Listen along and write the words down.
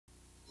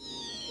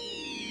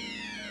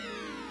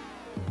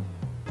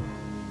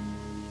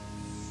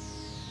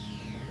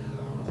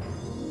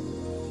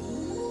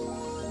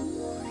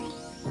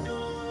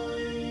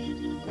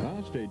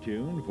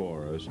tuned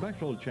for a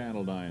special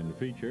Channel 9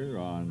 feature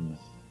on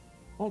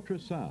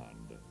ultrasound.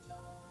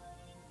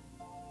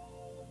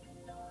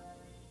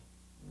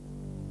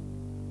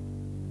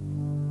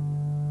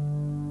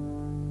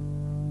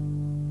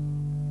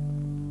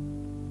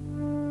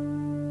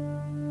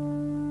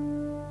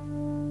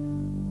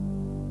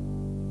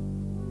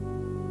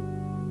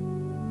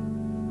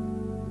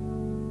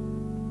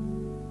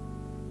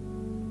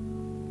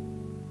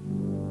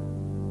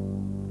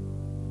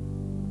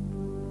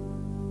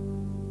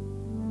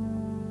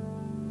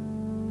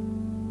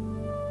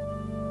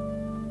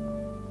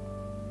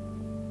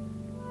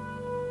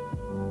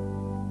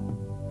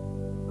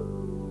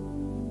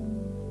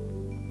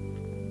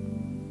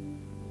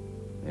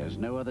 There's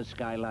no other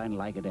skyline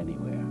like it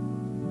anywhere.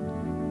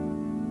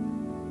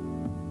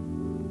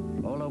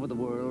 All over the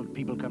world,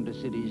 people come to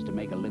cities to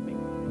make a living.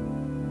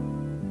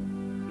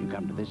 You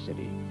come to this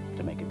city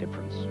to make a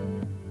difference.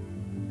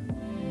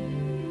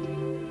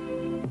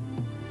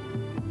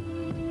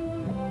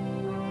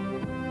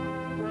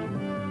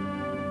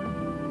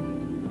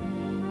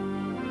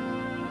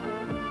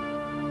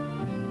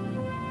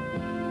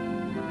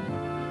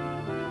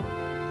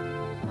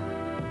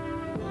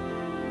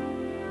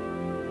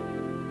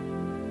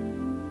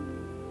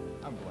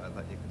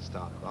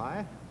 Stop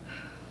by.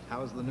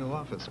 How's the new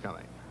office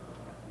coming?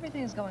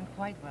 Everything's going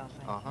quite well,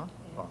 thank you. Uh-huh,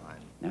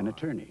 fine. An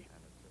attorney,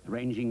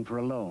 arranging for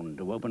a loan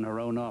to open her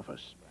own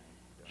office.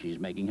 She's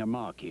making her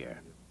mark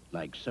here,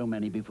 like so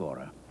many before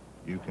her.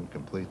 You can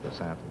complete this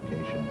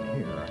application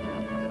here.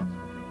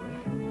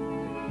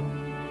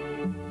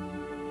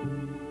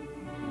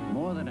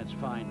 More than its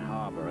fine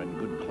harbor and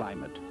good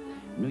climate,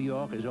 New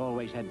York has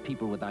always had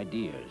people with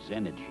ideas,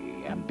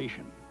 energy,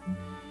 ambition.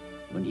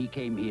 When he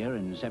came here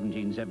in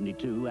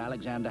 1772,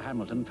 Alexander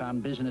Hamilton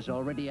found business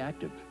already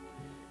active.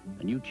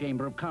 A new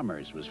Chamber of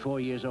Commerce was 4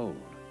 years old.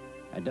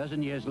 A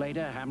dozen years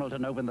later,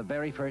 Hamilton opened the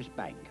very first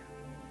bank.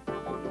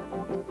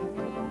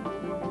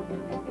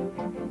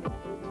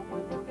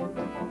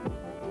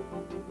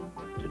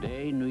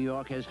 Today, New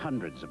York has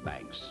hundreds of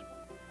banks.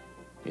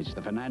 It's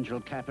the financial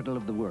capital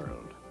of the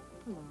world.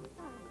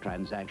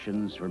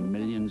 Transactions from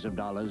millions of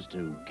dollars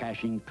to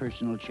cashing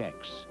personal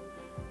checks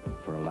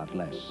for a lot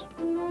less.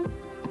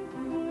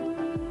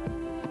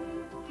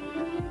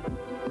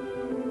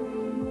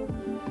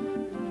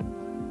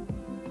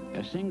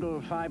 A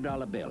single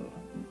 $5 bill.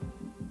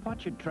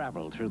 What should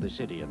travel through the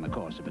city in the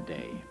course of a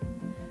day?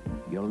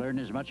 You'll learn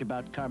as much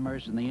about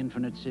commerce in the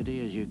infinite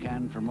city as you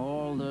can from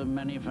all the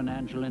many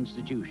financial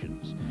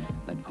institutions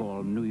that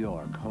call New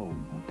York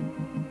home.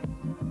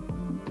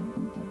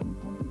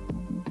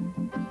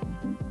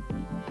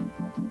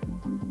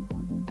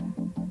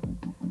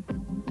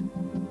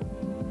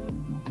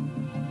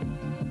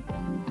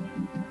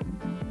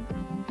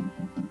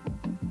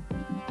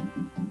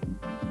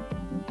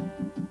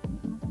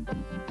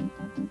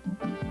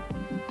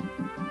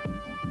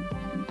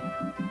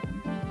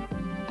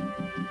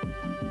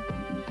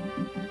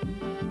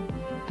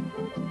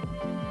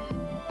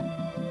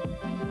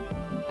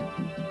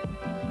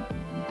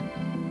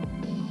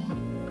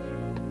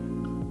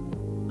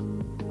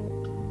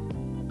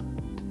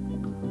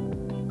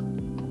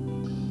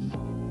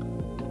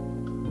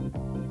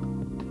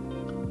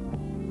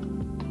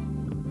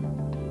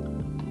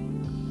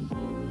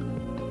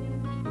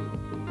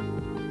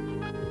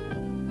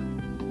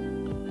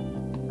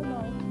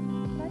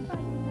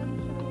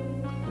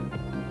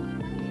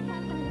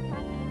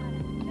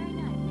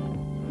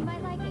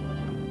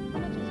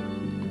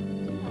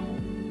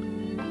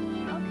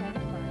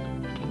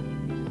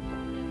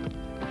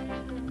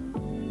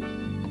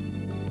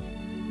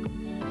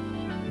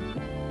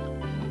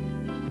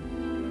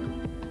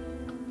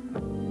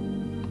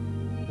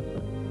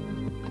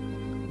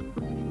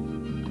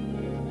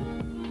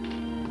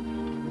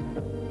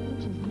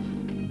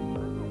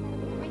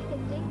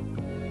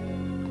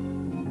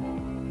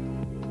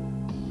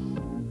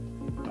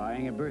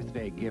 Buying a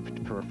birthday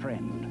gift for a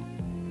friend.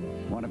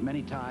 One of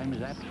many times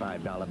that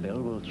 $5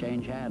 bill will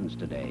change hands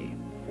today.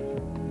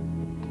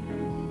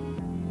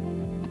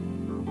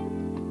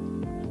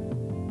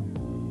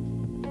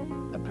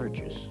 A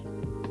purchase.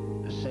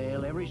 A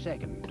sale every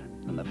second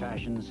in the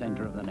fashion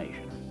center of the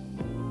nation.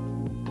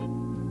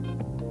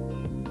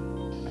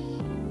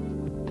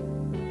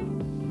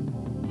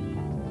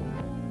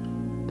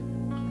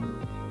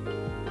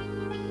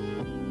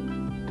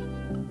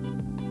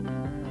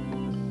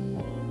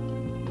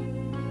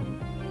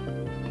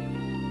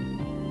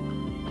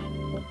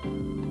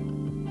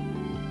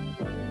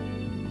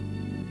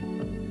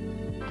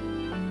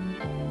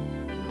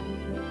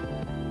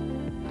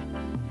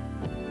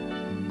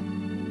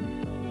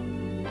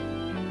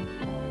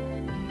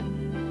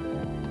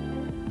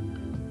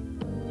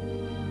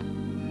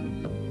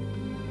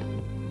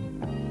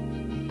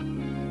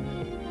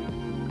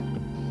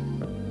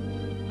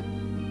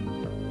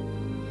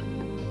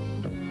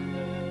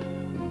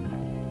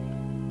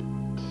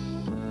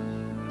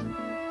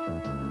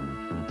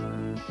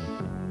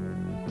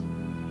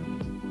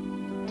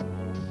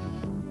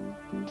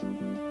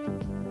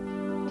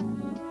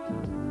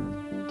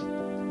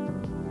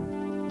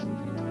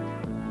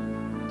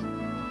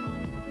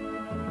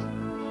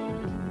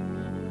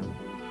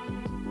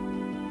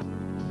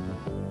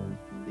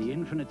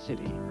 infinite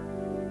city.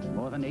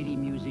 More than 80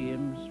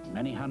 museums,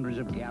 many hundreds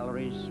of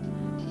galleries,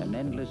 an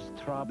endless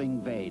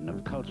throbbing vein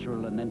of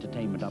cultural and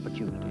entertainment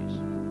opportunities.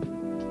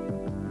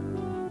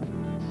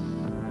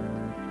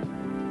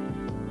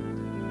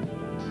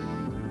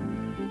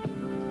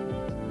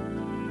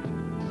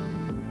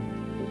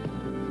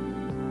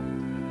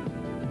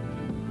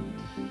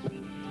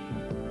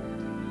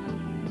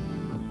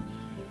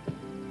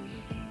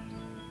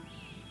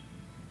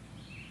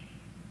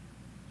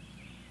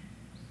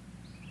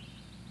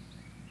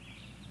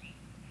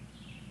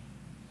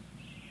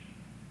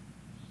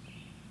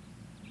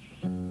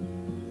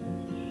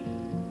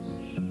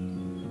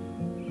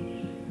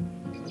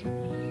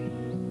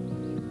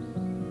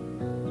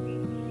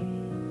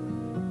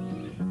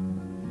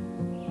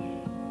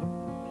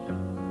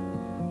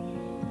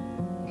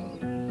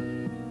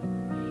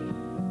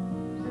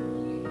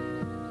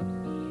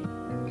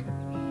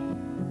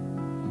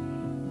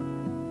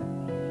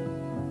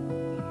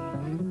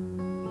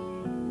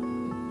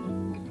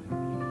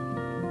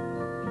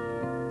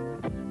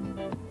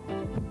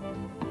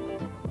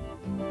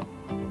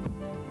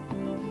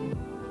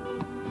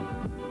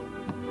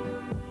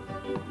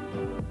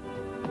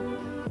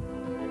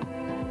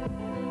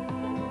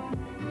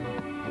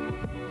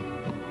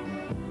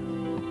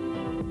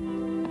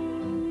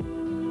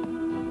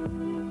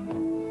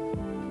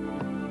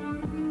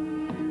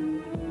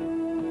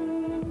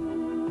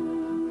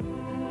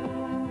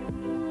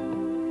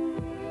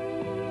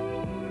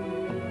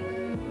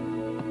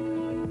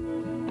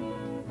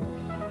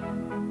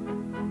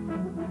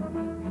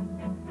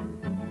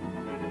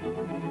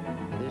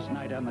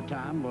 On the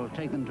town will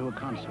take them to a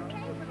concert.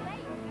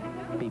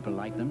 People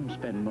like them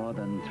spend more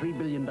than $3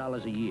 billion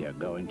a year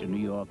going to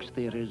New York's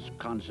theaters,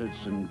 concerts,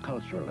 and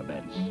cultural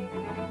events.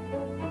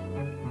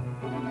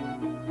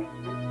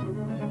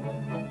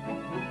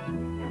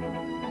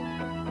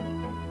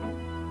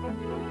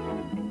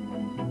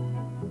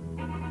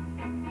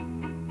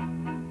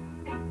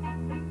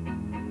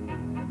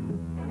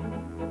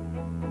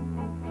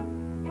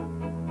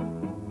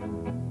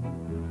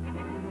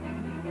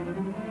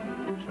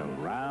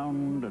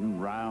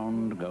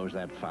 Goes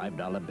that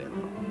 $5 bill.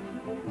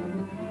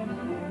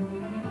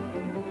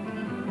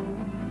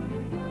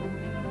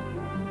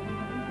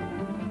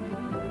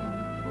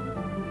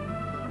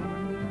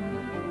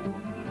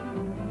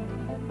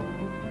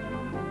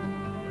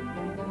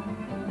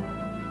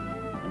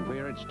 And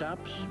where it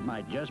stops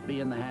might just be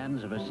in the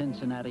hands of a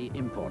Cincinnati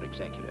import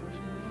executive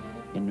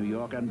in New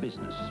York on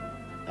business,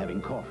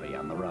 having coffee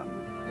on the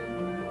run.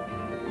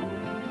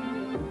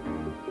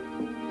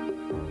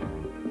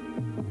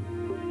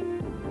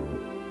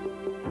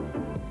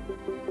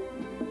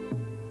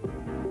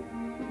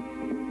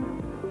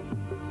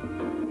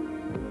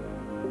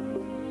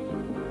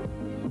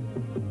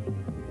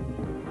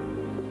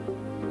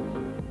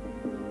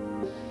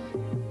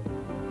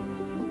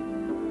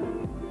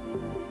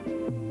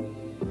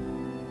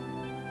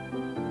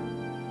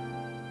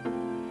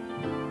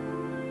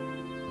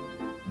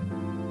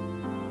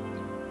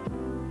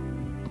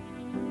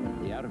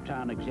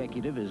 Out-of-town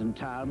executive is in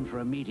town for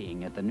a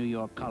meeting at the New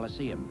York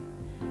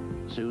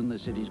Coliseum. Soon the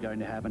city's going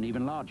to have an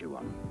even larger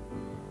one.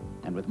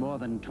 And with more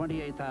than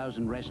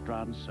 28,000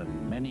 restaurants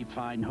and many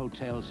fine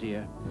hotels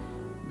here,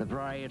 the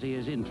variety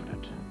is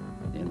infinite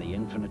in the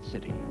infinite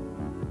city.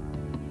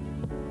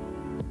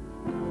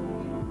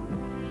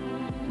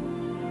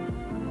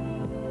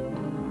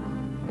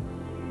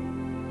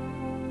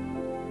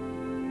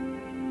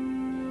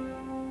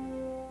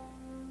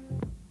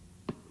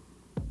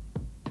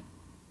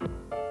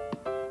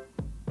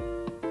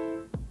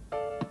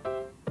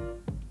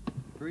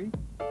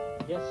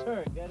 Yes,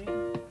 sir. Get in.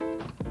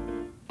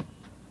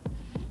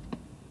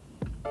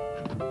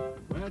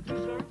 Where to,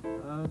 sir?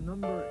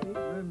 Number 8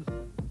 Remsen.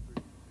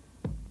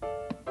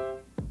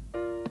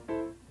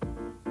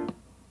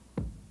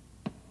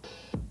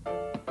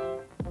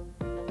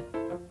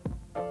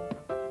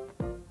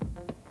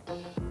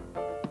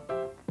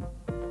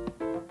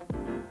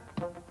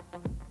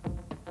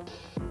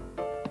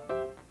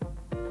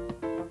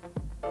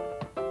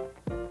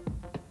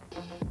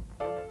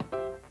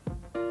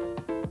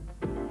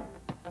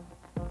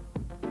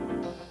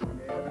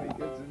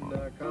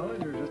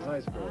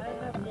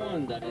 I have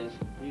one, that is,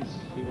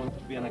 he wants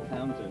to be an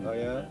accountant. Oh,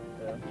 yeah?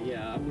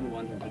 Yeah, I wouldn't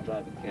want him to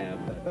drive a cab,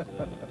 but,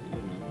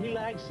 you know, he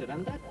likes it,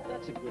 and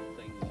that's a good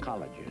thing.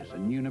 Colleges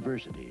and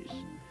universities,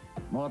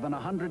 more than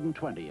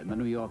 120 in the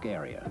New York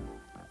area,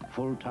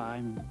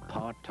 full-time,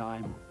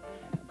 part-time,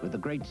 with the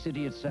great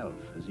city itself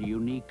as a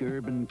unique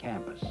urban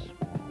campus.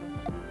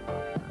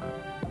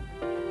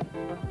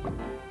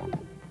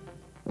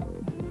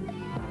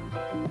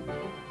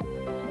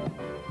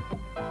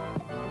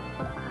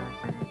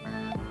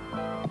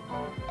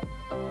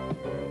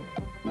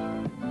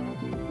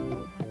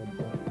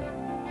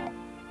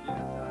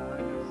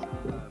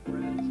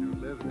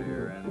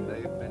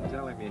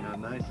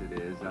 Nice it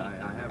is.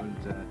 I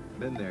haven't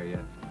been there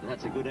yet.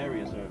 That's a good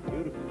area, sir.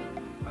 Beautiful.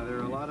 Are there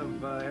a lot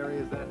of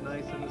areas that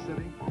nice in the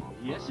city?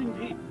 Yes,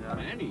 indeed. Yeah.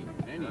 Many.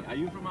 Are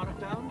you from out of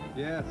town?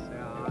 Yes.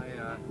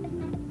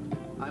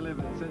 I live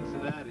in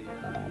Cincinnati.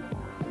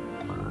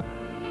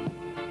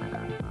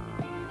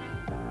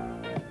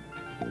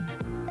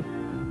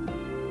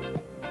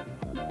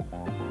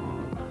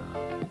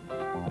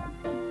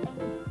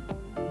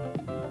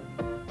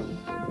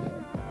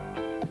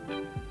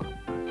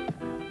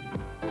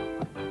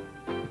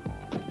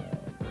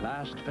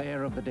 Last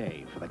fare of the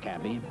day for the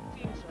cabbie,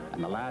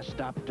 and the last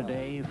stop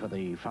today for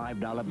the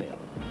 $5 bill.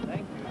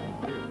 Thank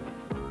you.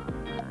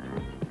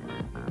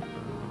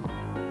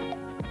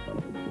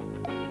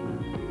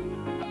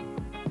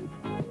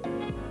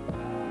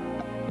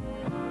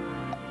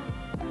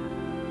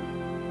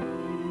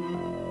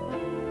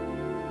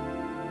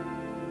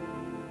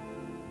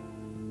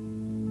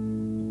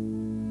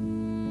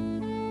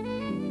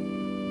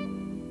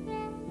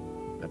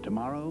 But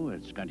tomorrow,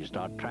 it's going to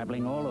start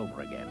traveling all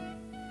over again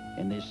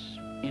in this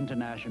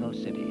international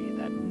city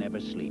that never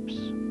sleeps.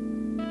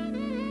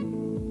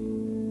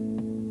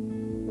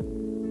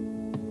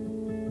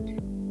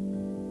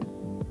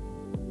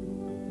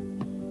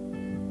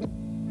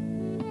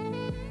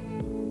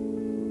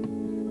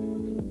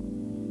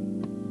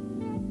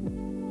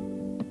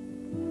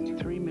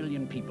 Three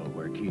million people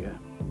work here,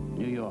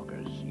 New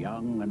Yorkers,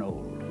 young and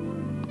old.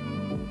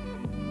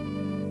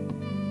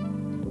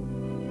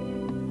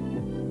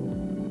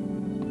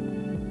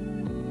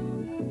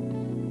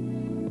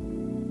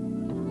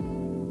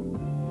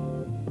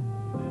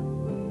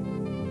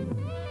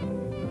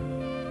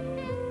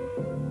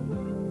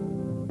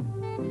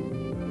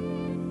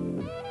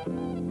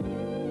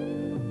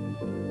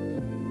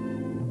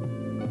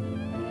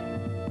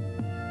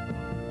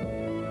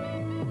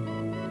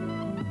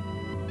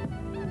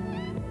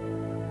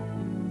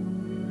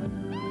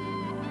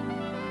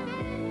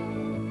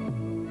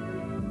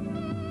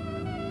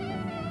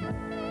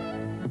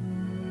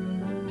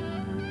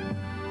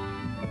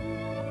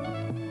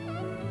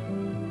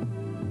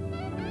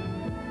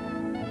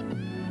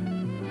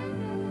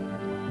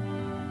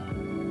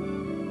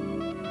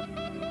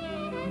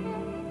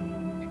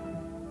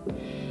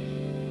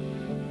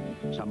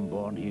 Some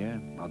born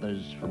here,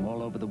 others from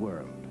all over the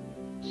world,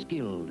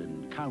 skilled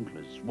in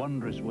countless,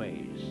 wondrous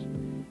ways,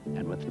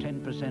 and with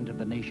 10% of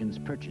the nation's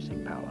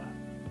purchasing power.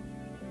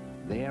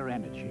 Their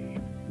energy,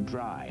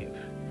 drive,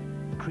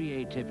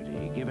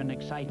 creativity give an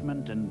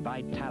excitement and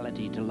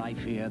vitality to life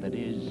here that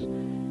is,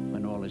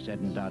 when all is said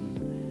and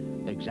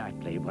done,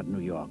 exactly what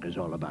New York is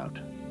all about.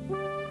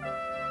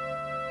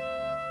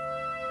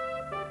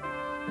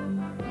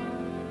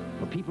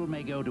 For people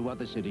may go to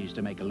other cities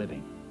to make a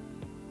living.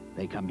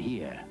 They come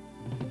here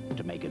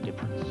to make a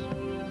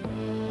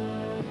difference.